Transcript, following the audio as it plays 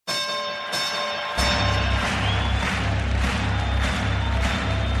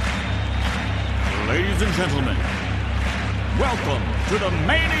Ladies and gentlemen, welcome to the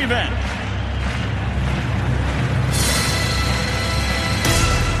main event.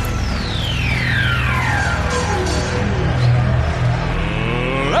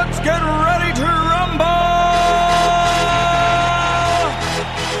 Let's get ready to rumble!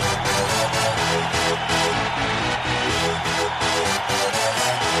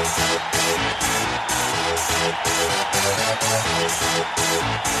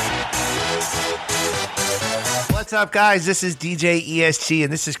 What's up, guys? This is DJ ESG,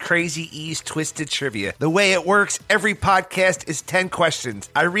 and this is Crazy E's Twisted Trivia. The way it works, every podcast is 10 questions.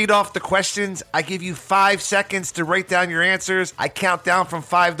 I read off the questions. I give you 5 seconds to write down your answers. I count down from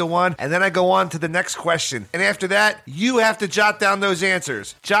 5 to 1, and then I go on to the next question. And after that, you have to jot down those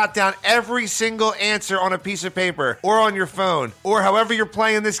answers. Jot down every single answer on a piece of paper, or on your phone, or however you're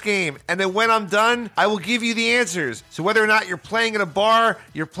playing this game. And then when I'm done, I will give you the answers. So whether or not you're playing at a bar,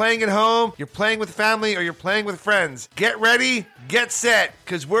 you're playing at home, you're playing with family, or you're playing with friends, get ready, get set,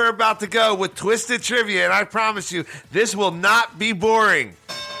 because we're about to go with Twisted Trivia, and I promise you, this will not be boring.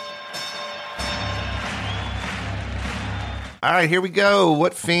 All right, here we go.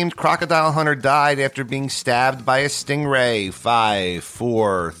 What famed crocodile hunter died after being stabbed by a stingray? 5,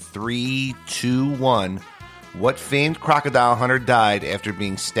 4, 3, 2, 1. What famed crocodile hunter died after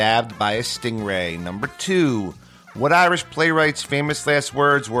being stabbed by a stingray? Number 2. What Irish playwright's famous last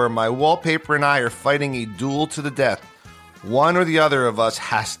words were, "My wallpaper and I are fighting a duel to the death. One or the other of us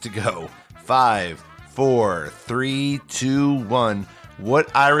has to go." 5, 4, 3, 2, 1.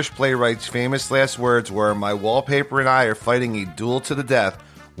 What Irish playwright's famous last words were, "My wallpaper and I are fighting a duel to the death.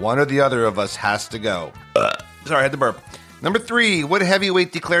 One or the other of us has to go." Sorry, I had to burp. Number 3. What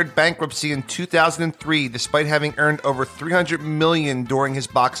heavyweight declared bankruptcy in 2003 despite having earned over $300 million during his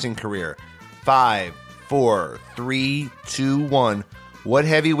boxing career? 5, 4, 3, 2, 1. What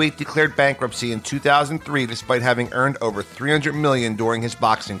heavyweight declared bankruptcy in 2003 despite having earned over $300 million during his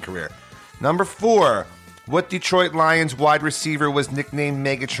boxing career? Number 4. What Detroit Lions wide receiver was nicknamed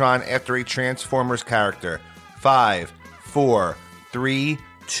Megatron after a Transformers character? 5, 4, 3,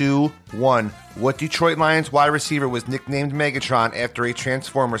 2, 1. What Detroit Lions wide receiver was nicknamed Megatron after a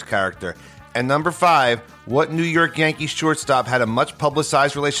Transformers character? And number 5, what New York Yankees shortstop had a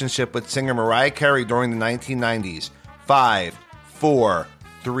much-publicized relationship with singer Mariah Carey during the 1990s? 5, 4,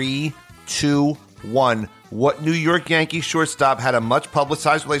 3, 2, 1. What New York Yankees shortstop had a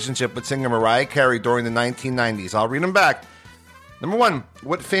much-publicized relationship with singer Mariah Carey during the 1990s? I'll read them back. Number 1,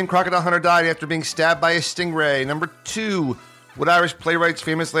 what famed crocodile hunter died after being stabbed by a stingray? Number 2, what Irish playwright's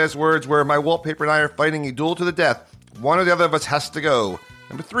famous last words were, "My wallpaper and I are fighting a duel to the death. One or the other of us has to go."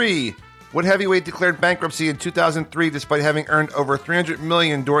 Number 3, what heavyweight declared bankruptcy in 2003 despite having earned over $300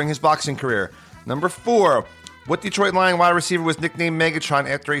 million during his boxing career? Number 4, what Detroit Lion wide receiver was nicknamed Megatron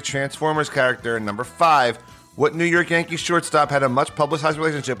after a Transformers character? And number 5, what New York Yankees shortstop had a much-publicized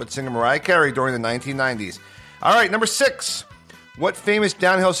relationship with singer Mariah Carey during the 1990s? All right, number 6, what famous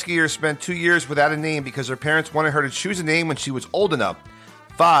downhill skier spent 2 years without a name because her parents wanted her to choose a name when she was old enough?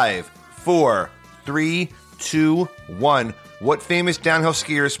 5, 4, 3, 2, 1. What famous downhill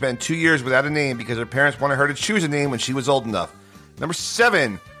skier spent 2 years without a name because her parents wanted her to choose a name when she was old enough? Number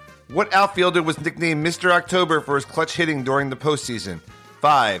 7. What outfielder was nicknamed Mr. October for his clutch hitting during the postseason?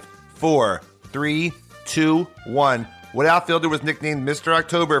 5, 4, 3, 2, 1. What outfielder was nicknamed Mr.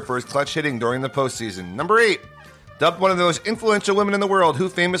 October for his clutch hitting during the postseason? Number 8. Dubbed one of the most influential women in the world, who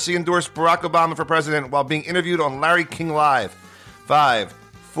famously endorsed Barack Obama for president while being interviewed on Larry King Live? 5,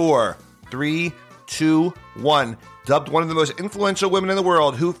 4, 3, 2, 1. Dubbed one of the most influential women in the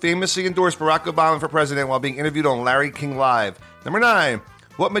world, who famously endorsed Barack Obama for president while being interviewed on Larry King Live. Number 9.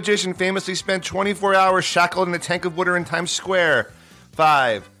 What magician famously spent 24 hours shackled in a tank of water in Times Square?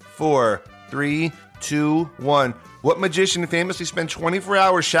 5, 4, 3, 2, 1. What magician famously spent 24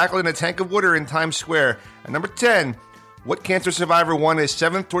 hours shackled in a tank of water in Times Square? And number 10. What cancer survivor won his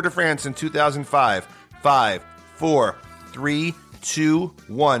 7th Tour de France in 2005? 5, 4, 3, 2,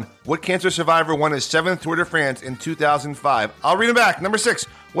 1. What cancer survivor won his 7th Tour de France in 2005? I'll read them back. Number 6.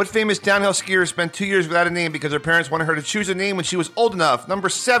 What famous downhill skier spent 2 years without a name because her parents wanted her to choose a name when she was old enough? Number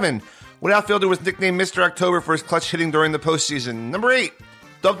 7. What outfielder was nicknamed Mr. October for his clutch hitting during the postseason? Number 8.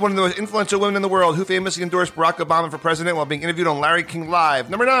 Dubbed one of the most influential women in the world, who famously endorsed Barack Obama for president while being interviewed on Larry King Live?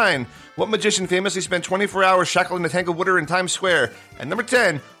 Number 9. What magician famously spent 24 hours shackled in a tank of water in Times Square? And number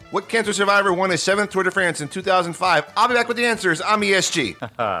 10. What cancer survivor won his 7th Tour de France in 2005? I'll be back with the answers. I'm ESG.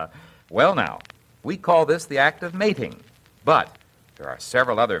 Well now, we call this the act of mating. But there are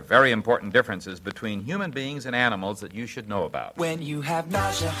several other very important differences between human beings and animals that you should know about. When you have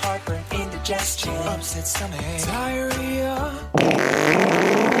nausea, heartburn, indigestion, upset stomach, diarrhea,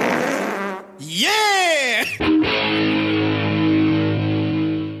 Yeah!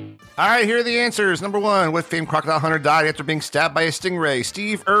 All right, here are the answers. Number 1, what famed crocodile hunter died after being stabbed by a stingray?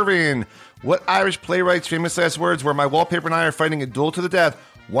 Steve Irwin. What Irish playwright's famous last words were, my wallpaper and I are fighting a duel to the death.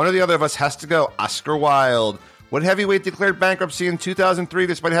 One or the other of us has to go. Oscar Wilde. What heavyweight declared bankruptcy in 2003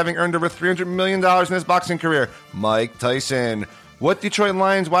 despite having earned over $300 million in his boxing career? Mike Tyson. What Detroit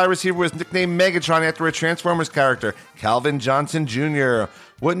Lions wide receiver was nicknamed Megatron after a Transformers character? Calvin Johnson Jr.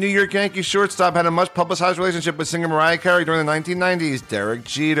 What New York Yankees shortstop had a much-publicized relationship with singer Mariah Carey during the 1990s? Derek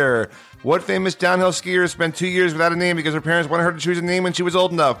Jeter. What famous downhill skier spent 2 years without a name because her parents wanted her to choose a name when she was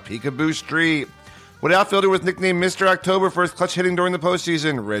old enough? Peekaboo Street. What outfielder was nicknamed Mr. October for his clutch hitting during the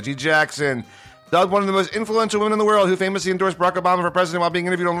postseason? Reggie Jackson. Dubbed one of the most influential women in the world, who famously endorsed Barack Obama for president while being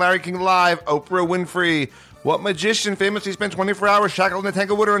interviewed on Larry King Live? Oprah Winfrey. What magician famously spent 24 hours shackled in a tank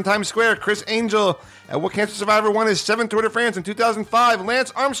of water in Times Square? Chris Angel. And what cancer survivor won his 7th Tour de France in 2005?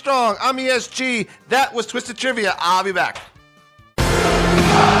 Lance Armstrong. I'm ESG. That was Twisted Trivia. I'll be back.